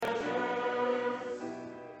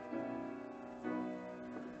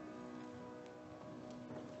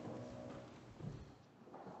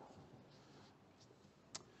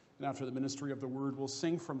And after the ministry of the word, we'll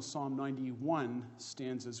sing from Psalm 91,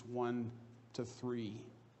 stanzas 1 to 3.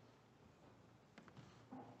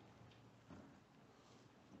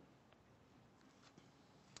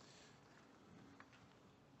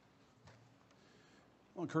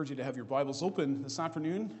 I'll encourage you to have your Bibles open this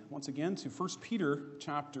afternoon, once again, to 1 Peter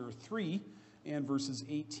chapter 3 and verses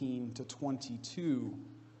 18 to 22.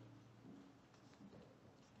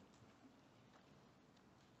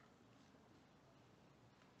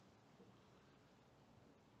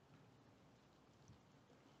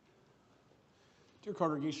 Dear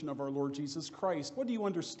congregation of our Lord Jesus Christ, what do you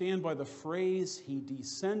understand by the phrase, "He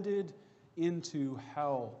descended into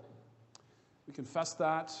hell"? We confess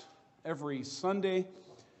that every Sunday.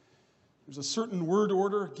 There's a certain word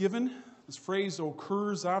order given. This phrase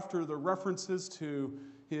occurs after the references to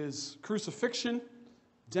his crucifixion,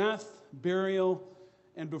 death, burial,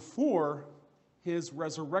 and before his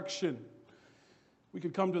resurrection. We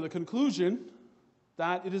could come to the conclusion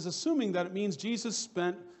that it is assuming that it means Jesus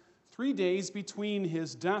spent 3 days between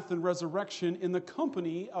his death and resurrection in the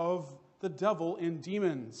company of the devil and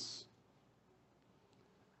demons.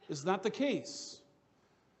 Is that the case?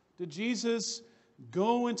 Did Jesus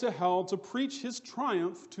go into hell to preach his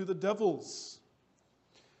triumph to the devils?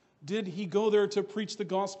 Did he go there to preach the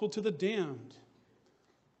gospel to the damned?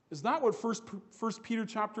 Is that what 1 Peter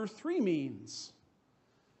chapter 3 means?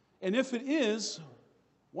 And if it is,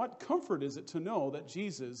 what comfort is it to know that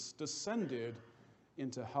Jesus descended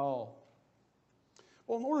into hell?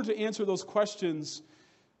 Well, in order to answer those questions,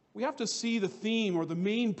 we have to see the theme or the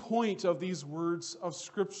main point of these words of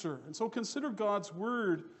Scripture. And so consider God's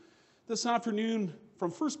word this afternoon from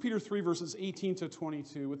 1 Peter 3, verses 18 to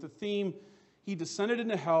 22, with the theme, He descended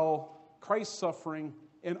into hell, Christ's suffering,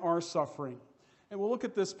 and our suffering. And we'll look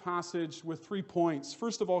at this passage with 3 points.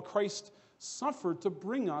 First of all, Christ suffered to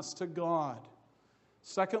bring us to God.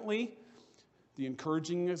 Secondly, the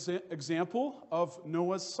encouraging example of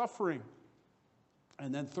Noah's suffering.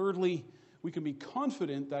 And then thirdly, we can be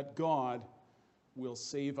confident that God will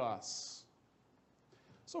save us.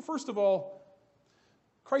 So first of all,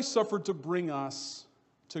 Christ suffered to bring us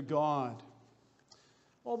to God.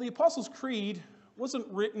 Well, the Apostles' Creed wasn't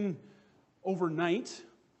written overnight.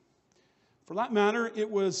 For that matter, it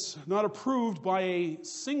was not approved by a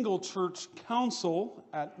single church council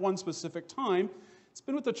at one specific time. It's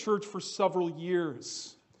been with the church for several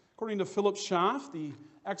years. According to Philip Schaff, the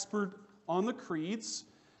expert on the creeds,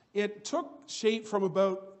 it took shape from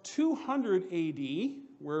about 200 AD,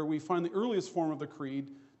 where we find the earliest form of the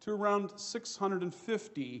creed, to around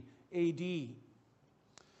 650 AD.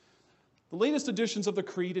 The latest editions of the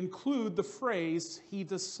creed include the phrase, "He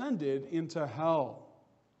descended into hell."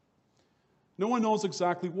 No one knows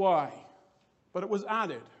exactly why, but it was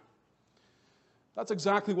added. That's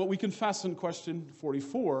exactly what we confess in question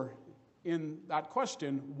 44. In that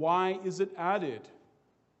question, why is it added?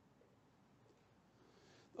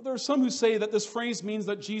 There are some who say that this phrase means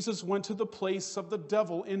that Jesus went to the place of the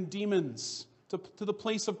devil and demons, to the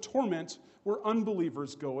place of torment where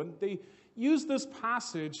unbelievers go. And they use this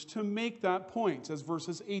passage to make that point. As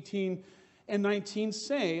verses 18 and 19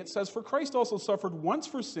 say, it says, "For Christ also suffered once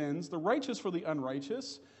for sins, the righteous for the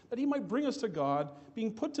unrighteous, that he might bring us to God,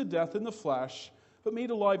 being put to death in the flesh, but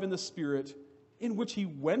made alive in the Spirit, in which he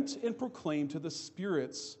went and proclaimed to the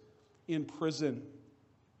spirits in prison."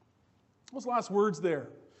 Those last words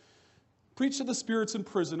there, "preach to the spirits in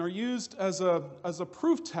prison," are used as a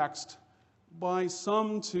proof text by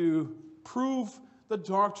some to prove the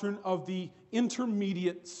doctrine of the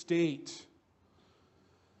intermediate state.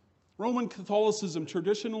 Roman Catholicism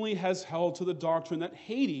traditionally has held to the doctrine that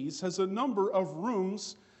Hades has a number of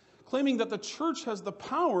rooms, claiming that the church has the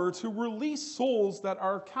power to release souls that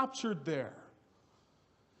are captured there.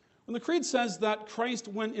 When the creed says that Christ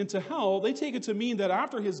went into hell, they take it to mean that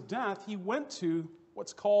after his death, he went to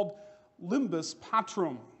what's called limbus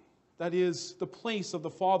patrum, that is, the place of the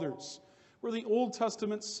fathers, where the Old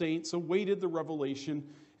Testament saints awaited the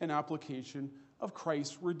revelation and application of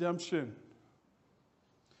Christ's redemption.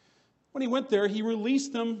 When he went there, he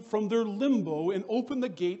released them from their limbo and opened the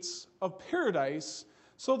gates of paradise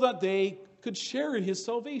so that they could share in his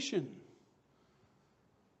salvation.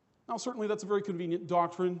 Now, certainly that's a very convenient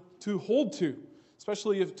doctrine to hold to,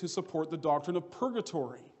 especially to support the doctrine of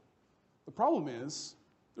purgatory. The problem is,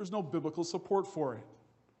 there's no biblical support for it.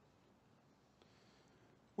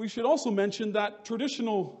 We should also mention that the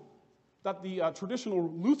traditional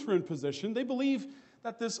Lutheran position, they believe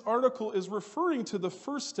that this article is referring to the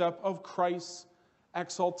first step of Christ's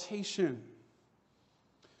exaltation.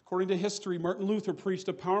 According to history, Martin Luther preached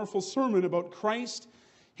a powerful sermon about Christ,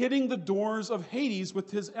 hitting the doors of Hades with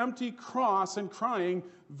his empty cross and crying,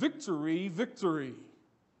 "Victory, victory."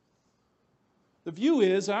 The view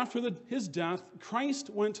is, after his death, Christ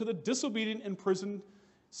went to the disobedient, imprisoned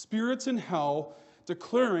spirits in hell,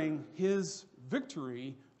 declaring his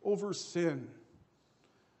victory over sin.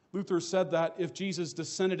 Luther said that if Jesus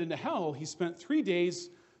descended into hell, he spent 3 days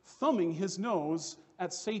thumbing his nose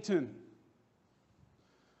at Satan.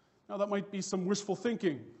 Now, that might be some wishful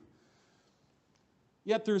thinking.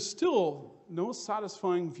 Yet there's still no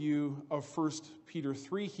satisfying view of 1 Peter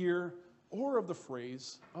 3 here, or of the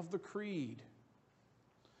phrase of the creed.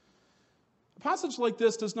 A passage like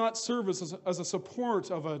this does not serve as a support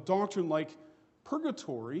of a doctrine like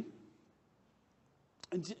purgatory.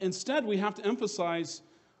 And instead, we have to emphasize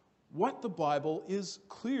what the Bible is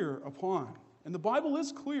clear upon. And the Bible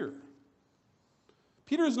is clear.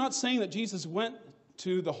 Peter is not saying that Jesus went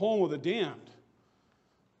to the home of the damned.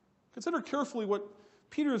 Consider carefully what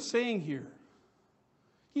Peter is saying here.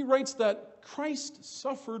 He writes that Christ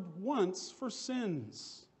suffered once for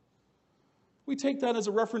sins. We take that as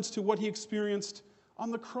a reference to what he experienced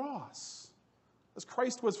on the cross, as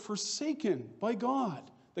Christ was forsaken by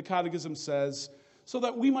God, the Catechism says, so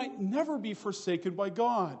that we might never be forsaken by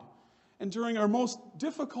God. And during our most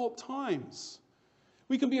difficult times,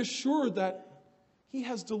 we can be assured that he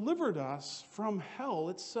has delivered us from hell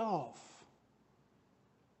itself.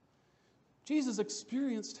 Jesus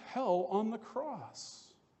experienced hell on the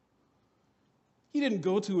cross. He didn't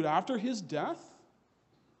go to it after his death.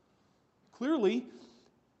 Clearly,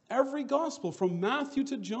 every gospel from Matthew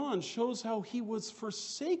to John shows how he was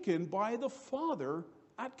forsaken by the Father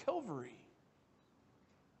at Calvary.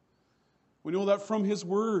 We know that from his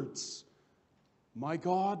words, my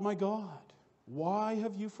God, why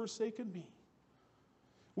have you forsaken me?"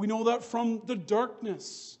 We know that from the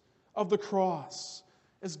darkness of the cross,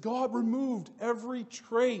 as God removed every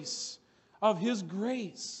trace of his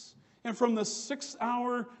grace. And from the 6th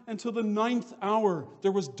hour until the 9th hour,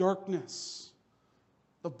 there was darkness.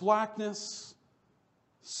 The blackness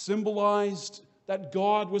symbolized that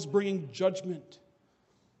God was bringing judgment.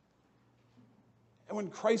 And when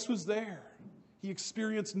Christ was there, he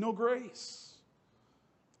experienced no grace.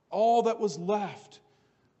 All that was left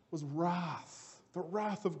was wrath, the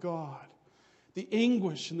wrath of God, the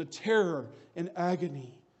anguish and the terror and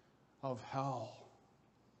agony of hell.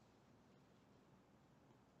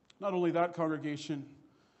 Not only that, congregation,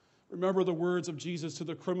 remember the words of Jesus to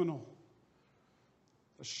the criminal.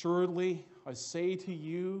 "Assuredly, I say to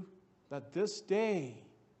you that this day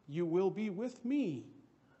you will be with me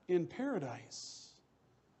in paradise."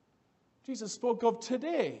 Jesus spoke of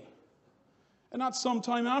today, and not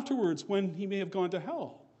sometime afterwards when he may have gone to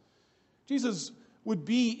hell. Jesus would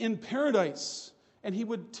be in paradise, and he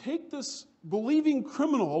would take this believing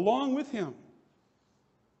criminal along with him.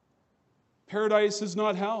 Paradise is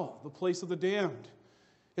not hell, the place of the damned.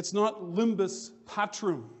 It's not limbus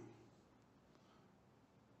patrum,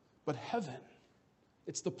 but heaven.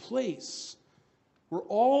 It's the place where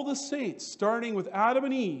all the saints, starting with Adam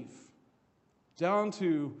and Eve, down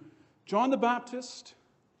to John the Baptist,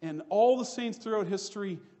 and all the saints throughout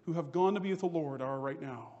history who have gone to be with the Lord, are right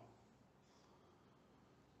now.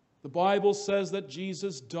 The Bible says that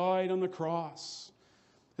Jesus died on the cross.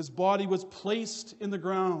 His body was placed in the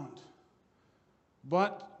ground.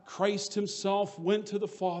 But Christ himself went to the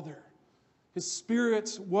Father. His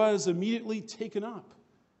spirit was immediately taken up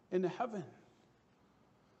into heaven.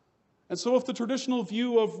 And so if the traditional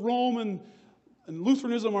view of Rome and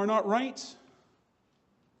Lutheranism are not right,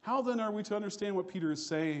 how then are we to understand what Peter is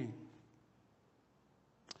saying?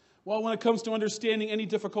 Well, when it comes to understanding any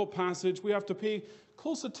difficult passage, we have to pay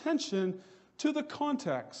close attention to the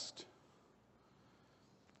context.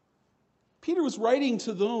 Peter was writing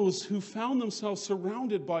to those who found themselves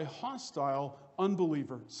surrounded by hostile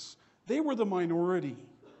unbelievers. They were the minority.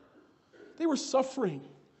 They were suffering.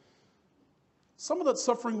 Some of that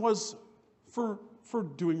suffering was for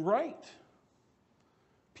doing right.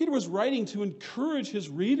 Peter was writing to encourage his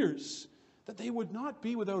readers that they would not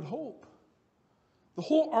be without hope. The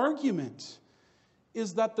whole argument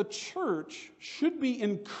is that the church should be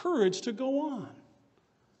encouraged to go on.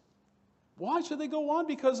 Why should they go on?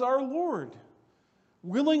 Because our Lord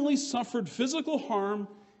willingly suffered physical harm,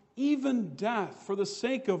 even death, for the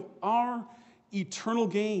sake of our eternal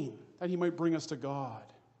gain, that he might bring us to God.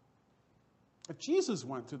 If Jesus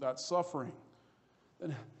went through that suffering,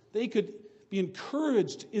 then they could be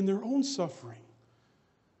encouraged in their own suffering.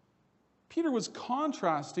 Peter was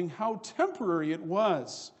contrasting how temporary it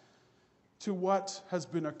was to what has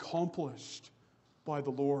been accomplished by the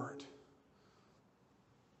Lord.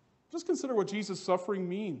 Just consider what Jesus' suffering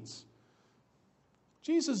means.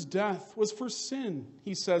 Jesus' death was for sin,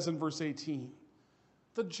 he says in verse 18.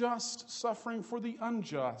 The just suffering for the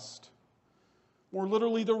unjust. More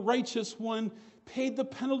literally, the righteous one paid the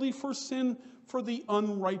penalty for sin for the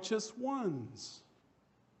unrighteous ones.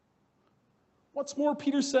 What's more,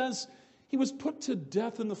 Peter says, he was put to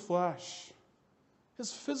death in the flesh.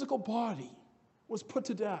 His physical body was put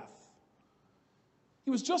to death.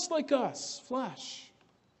 He was just like us, flesh.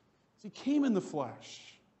 He came in the flesh.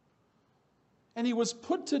 And he was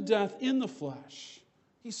put to death in the flesh.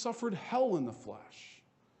 He suffered hell in the flesh.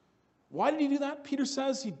 Why did he do that? Peter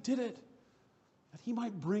says he did it that he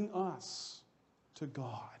might bring us to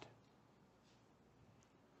God.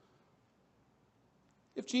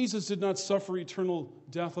 If Jesus did not suffer eternal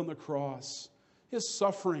death on the cross, his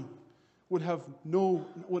suffering would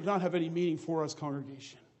not have any meaning for us,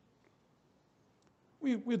 congregation.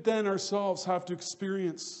 We would then ourselves have to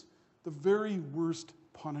experience the very worst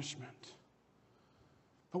punishment.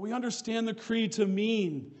 But we understand the creed to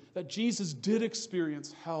mean that Jesus did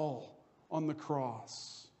experience hell on the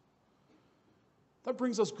cross. That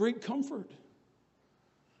brings us great comfort.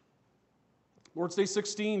 Lord's Day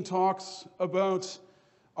 16 talks about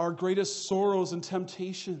our greatest sorrows and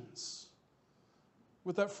temptations.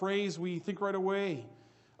 With that phrase, we think right away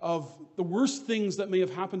of the worst things that may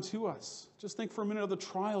have happened to us. Just think for a minute of the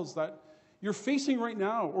trials that you're facing right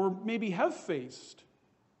now, or maybe have faced.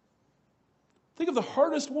 Think of the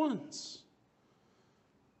hardest ones.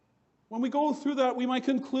 When we go through that, we might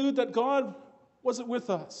conclude that God wasn't with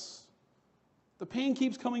us. The pain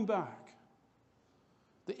keeps coming back.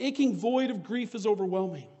 The aching void of grief is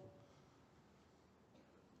overwhelming.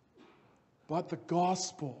 But the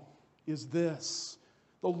gospel is this.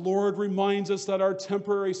 The Lord reminds us that our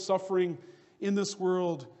temporary suffering in this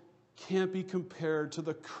world can't be compared to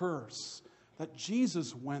the curse that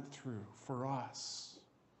Jesus went through for us.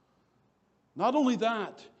 Not only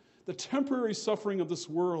that, the temporary suffering of this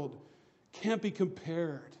world can't be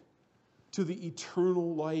compared to the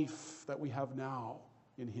eternal life that we have now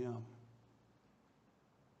in Him.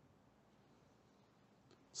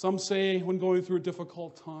 Some say when going through a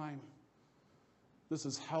difficult time, this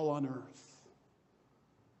is hell on earth.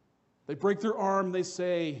 They break their arm, they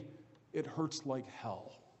say, it hurts like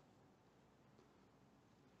hell.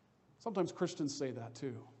 Sometimes Christians say that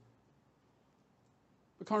too.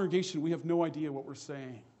 The congregation, we have no idea what we're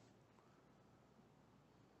saying.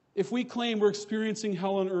 If we claim we're experiencing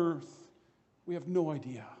hell on earth, we have no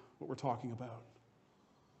idea what we're talking about.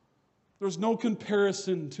 There's no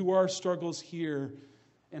comparison to our struggles here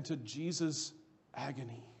and to Jesus'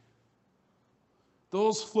 agony.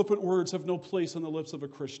 Those flippant words have no place on the lips of a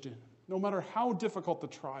Christian, no matter how difficult the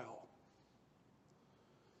trial.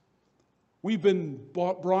 We've been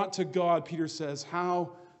brought to God, Peter says,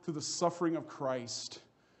 how? Through the suffering of Christ,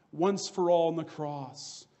 once for all on the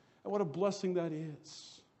cross. And what a blessing that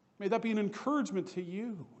is. May that be an encouragement to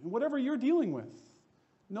you in whatever you're dealing with,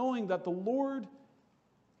 knowing that the Lord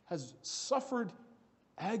has suffered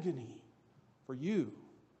agony for you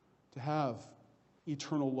to have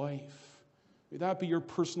eternal life. May that be your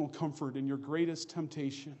personal comfort in your greatest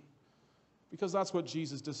temptation, because that's what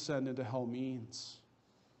Jesus' descent into hell means.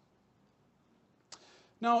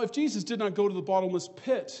 Now, if Jesus did not go to the bottomless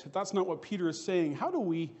pit, if that's not what Peter is saying, how do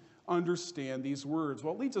we understand these words?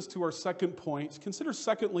 Well, it leads us to our second point. Consider,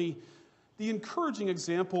 secondly, the encouraging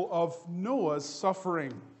example of Noah's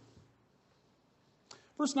suffering.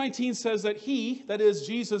 Verse 19 says that he, that is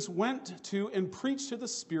Jesus, went to and preached to the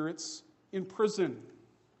spirits in prison.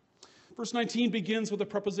 Verse 19 begins with a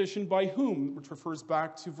preposition by whom, which refers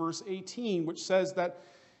back to verse 18, which says that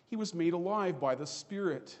he was made alive by the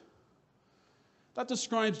Spirit. That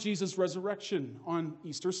describes Jesus' resurrection on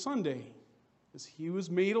Easter Sunday, as he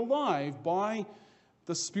was made alive by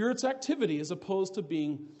the Spirit's activity as opposed to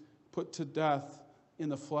being put to death in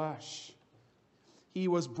the flesh. He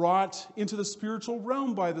was brought into the spiritual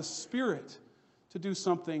realm by the Spirit to do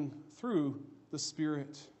something through the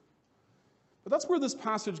Spirit. But that's where this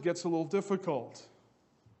passage gets a little difficult.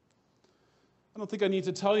 I don't think I need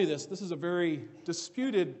to tell you this. This is a very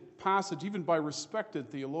disputed passage, even by respected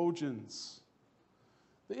theologians.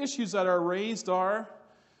 The issues that are raised are,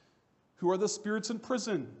 who are the spirits in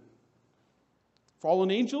prison? Fallen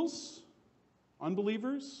angels?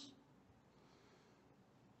 Unbelievers?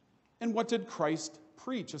 And what did Christ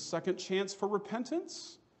preach? A second chance for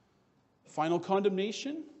repentance? Final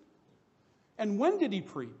condemnation? And when did he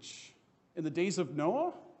preach? In the days of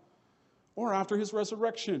Noah? Or after his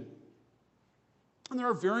resurrection? And there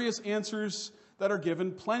are various answers that are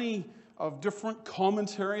given, plenty of different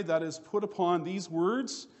commentary that is put upon these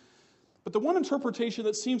words. But the one interpretation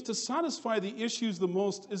that seems to satisfy the issues the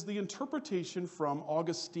most is the interpretation from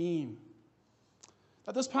Augustine.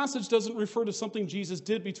 That this passage doesn't refer to something Jesus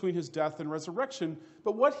did between his death and resurrection,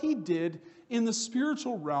 but what he did in the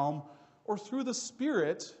spiritual realm or through the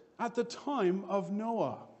Spirit at the time of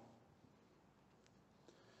Noah.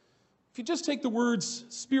 If you just take the words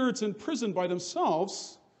spirits in prison by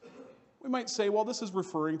themselves, we might say, well, this is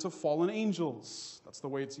referring to fallen angels. That's the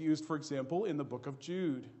way it's used, for example, in the book of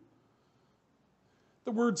Jude.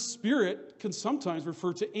 The word spirit can sometimes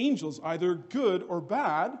refer to angels, either good or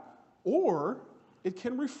bad, or it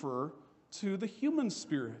can refer to the human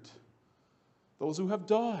spirit, those who have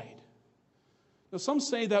died. Now, some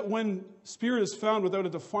say that when spirit is found without a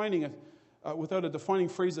defining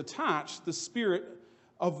phrase attached, the spirit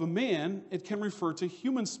of a man, it can refer to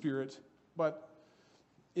human spirit, but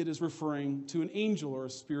it is referring to an angel or a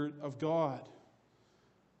spirit of God.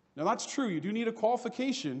 Now, that's true. You do need a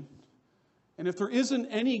qualification. And if there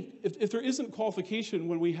isn't qualification,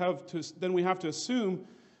 then we have to assume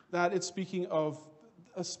that it's speaking of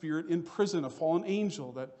a spirit in prison, a fallen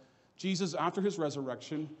angel that Jesus, after his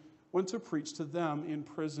resurrection, went to preach to them in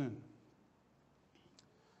prison.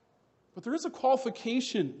 But there is a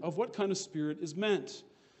qualification of what kind of spirit is meant,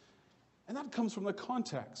 and that comes from the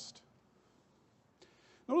context.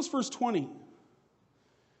 Notice verse 20. It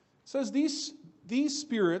says, These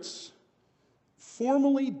spirits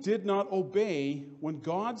formerly did not obey when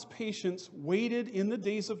God's patience waited in the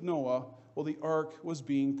days of Noah while the ark was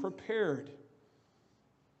being prepared.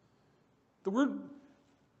 The word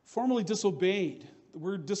formerly disobeyed. The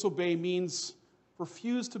word disobey means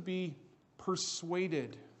refuse to be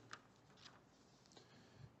persuaded.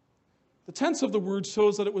 The tense of the word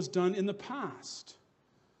shows that it was done in the past.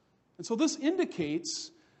 And so this indicates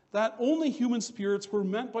that only human spirits were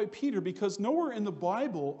meant by Peter, because nowhere in the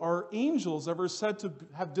Bible are angels ever said to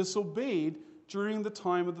have disobeyed during the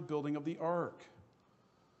time of the building of the ark.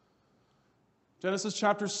 Genesis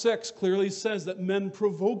chapter 6 clearly says that men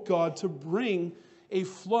provoked God to bring a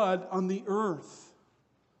flood on the earth.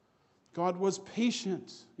 God was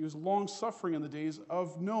patient. He was long-suffering in the days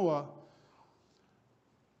of Noah.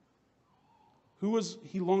 Who was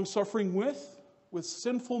he long-suffering with? With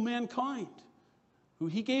sinful mankind, who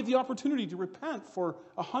he gave the opportunity to repent for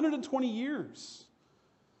 120 years.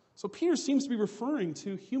 So Peter seems to be referring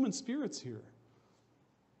to human spirits here.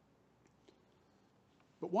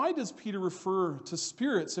 But why does Peter refer to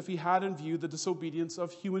spirits if he had in view the disobedience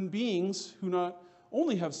of human beings who not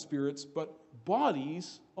only have spirits, but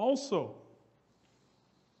bodies also?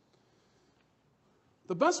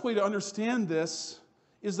 The best way to understand this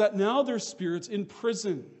is that now they're spirits in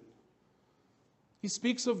prison. He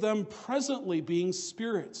speaks of them presently being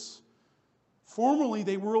spirits. Formerly,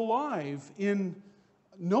 they were alive in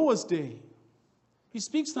Noah's day. He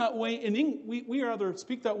speaks that way we rather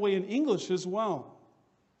speak that way in English as well.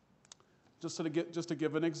 Just to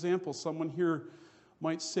give an example, someone here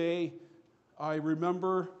might say, I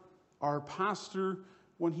remember our pastor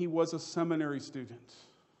when he was a seminary student.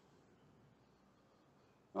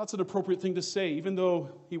 That's an appropriate thing to say, even though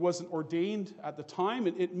he wasn't ordained at the time.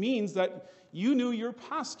 It means that you knew your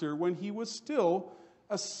pastor when he was still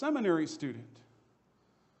a seminary student.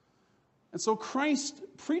 And so Christ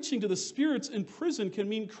preaching to the spirits in prison can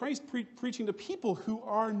mean Christ preaching to people who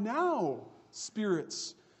are now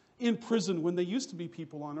spirits in prison when they used to be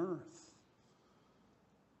people on earth.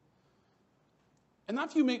 And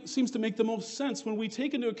that view seems to make the most sense when we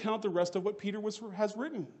take into account the rest of what Peter has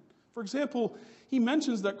written. For example, he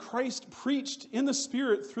mentions that Christ preached in the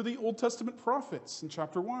Spirit through the Old Testament prophets in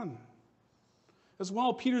chapter 1. As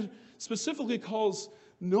well, Peter specifically calls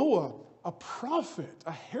Noah a prophet,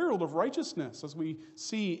 a herald of righteousness, as we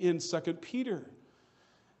see in 2 Peter.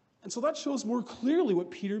 And so that shows more clearly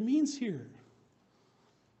what Peter means here.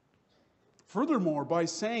 Furthermore, by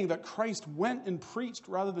saying that Christ went and preached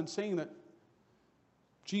rather than saying that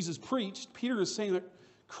Jesus preached, Peter is saying that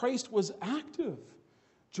Christ was active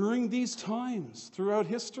during these times throughout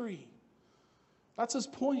history. That's his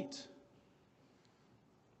point.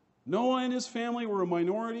 Noah and his family were a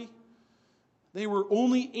minority. They were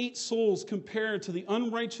only 8 souls compared to the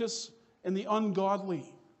unrighteous and the ungodly,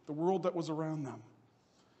 the world that was around them.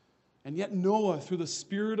 And yet Noah, through the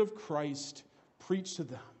Spirit of Christ, preached to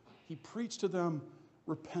them. He preached to them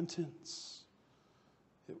repentance.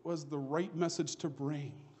 It was the right message to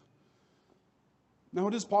bring. Now,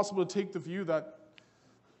 it is possible to take the view that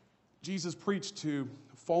Jesus preached to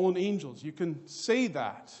fallen angels. You can say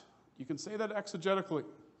that. You can say that exegetically.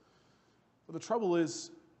 But the trouble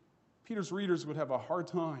is, Peter's readers would have a hard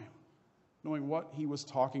time knowing what he was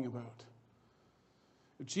talking about.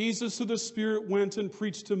 Jesus through the Spirit went and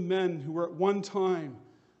preached to men who were at one time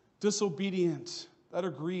disobedient. That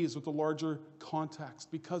agrees with the larger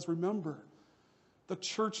context, because remember, the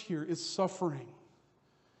church here is suffering.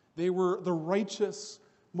 They were the righteous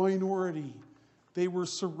minority. They were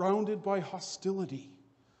surrounded by hostility,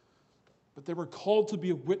 but they were called to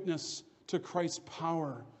be a witness to Christ's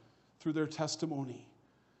power through their testimony,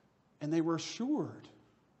 and they were assured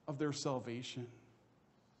of their salvation.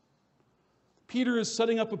 Peter is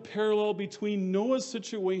setting up a parallel between Noah's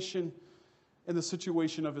situation and the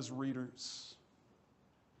situation of his readers.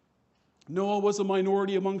 Noah was a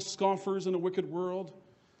minority among scoffers in a wicked world.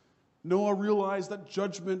 Noah realized that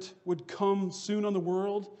judgment would come soon on the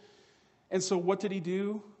world. And so what did he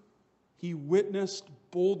do? He witnessed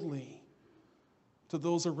boldly to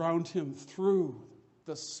those around him through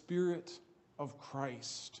the Spirit of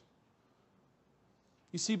Christ.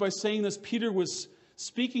 You see, by saying this, Peter was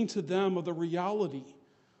speaking to them of the reality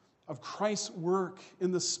of Christ's work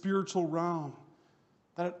in the spiritual realm,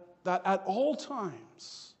 that at all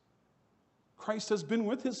times, Christ has been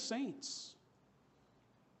with his saints.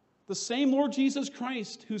 The same Lord Jesus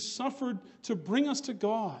Christ who suffered to bring us to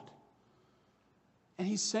God. And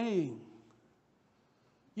he's saying,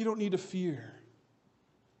 you don't need to fear.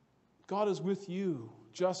 God is with you,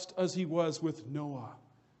 just as he was with Noah.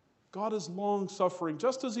 God is long-suffering,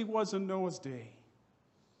 just as he was in Noah's day.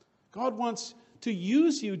 God wants to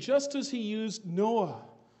use you just as he used Noah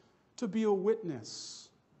to be a witness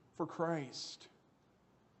for Christ.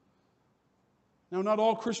 Now, not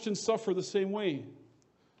all Christians suffer the same way.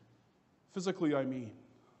 Physically, I mean.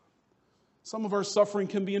 Some of our suffering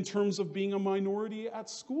can be in terms of being a minority at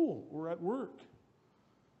school or at work.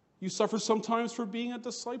 You suffer sometimes for being a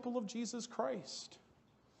disciple of Jesus Christ.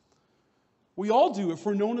 We all do if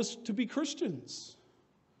we're known as to be Christians.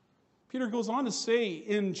 Peter goes on to say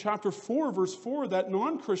in chapter 4, verse 4, that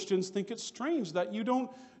non-Christians think it's strange that you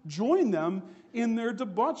don't join them in their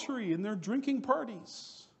debauchery, in their drinking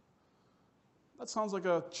parties. That sounds like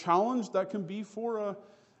a challenge that can be for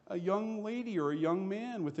a young lady or a young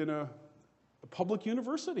man within a public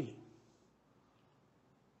university.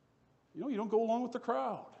 You don't go along with the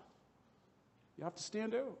crowd. You have to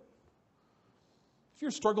stand out. If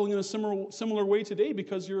you're struggling in a similar way today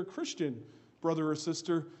because you're a Christian, brother or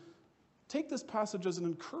sister, take this passage as an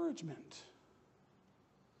encouragement.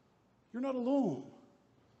 You're not alone.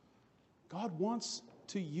 God wants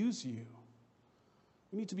to use you.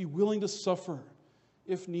 We need to be willing to suffer,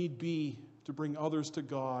 if need be, to bring others to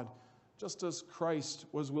God, just as Christ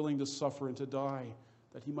was willing to suffer and to die,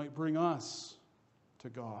 that he might bring us to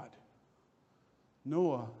God.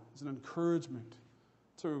 Noah is an encouragement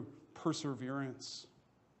to perseverance.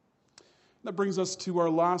 That brings us to our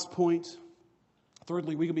last point.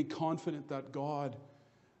 Thirdly, we can be confident that God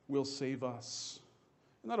will save us.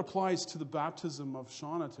 And that applies to the baptism of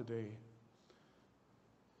Shauna today.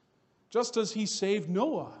 Just as he saved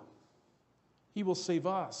Noah, he will save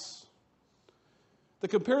us. The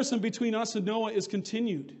comparison between us and Noah is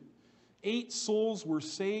continued. 8 souls were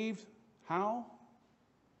saved. How?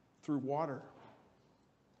 Through water.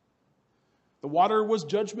 The water was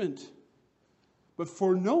judgment. But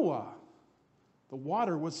for Noah, the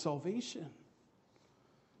water was salvation.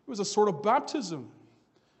 It was a sort of baptism.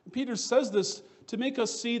 And Peter says this to make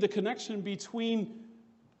us see the connection between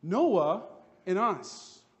Noah and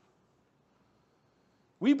us.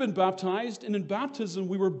 We've been baptized, and in baptism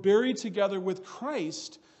we were buried together with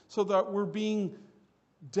Christ so that we've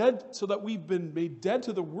been made dead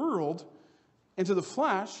to the world and to the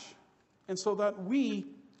flesh, and so that we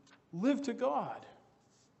live to God.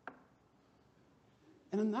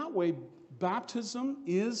 And in that way, baptism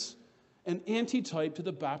is an antitype to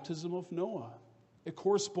the baptism of Noah. It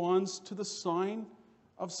corresponds to the sign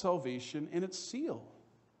of salvation and its seal.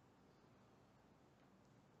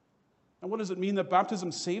 And what does it mean that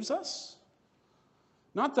baptism saves us?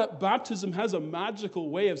 Not that baptism has a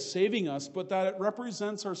magical way of saving us, but that it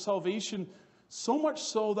represents our salvation so much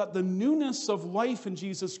so that the newness of life in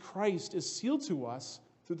Jesus Christ is sealed to us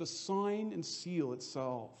through the sign and seal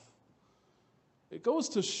itself. It goes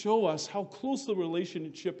to show us how close the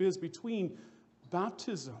relationship is between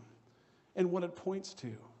baptism and what it points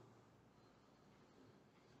to.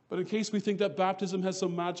 But in case we think that baptism has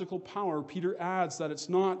some magical power, Peter adds that it's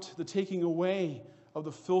not the taking away of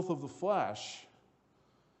the filth of the flesh,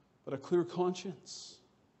 but a clear conscience.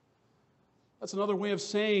 That's another way of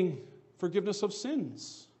saying forgiveness of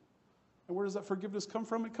sins. And where does that forgiveness come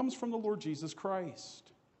from? It comes from the Lord Jesus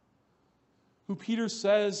Christ, who Peter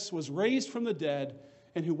says was raised from the dead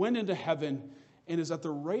and who went into heaven and is at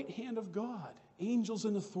the right hand of God, angels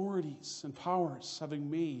and authorities and powers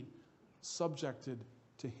having made subjected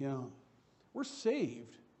to him. We're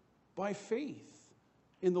saved by faith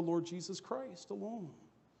in the Lord Jesus Christ alone.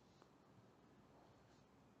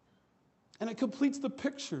 And it completes the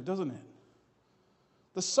picture, doesn't it?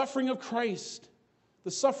 The suffering of Christ,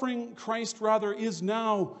 is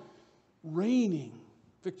now reigning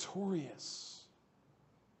victorious.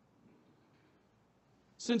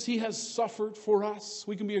 Since he has suffered for us,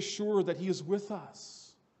 we can be assured that he is with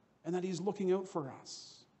us and that he's looking out for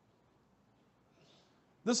us.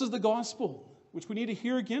 This is the gospel, which we need to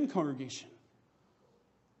hear again, congregation.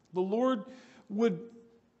 The Lord would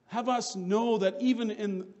have us know that even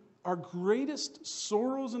in our greatest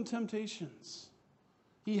sorrows and temptations,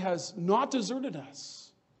 he has not deserted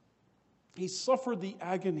us. He suffered the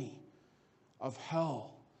agony of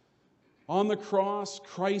hell. On the cross,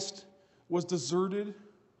 Christ was deserted,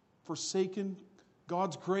 forsaken.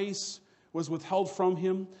 God's grace was withheld from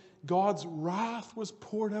him. God's wrath was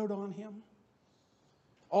poured out on him.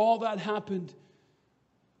 All that happened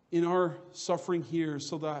in our suffering here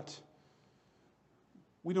so that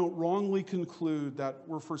we don't wrongly conclude that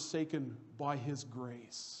we're forsaken by his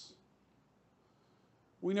grace.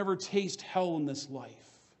 We never taste hell in this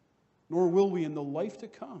life, nor will we in the life to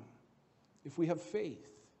come if we have faith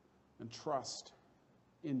and trust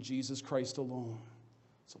in Jesus Christ alone.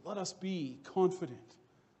 So let us be confident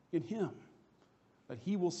in him that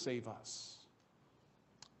he will save us.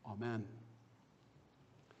 Amen.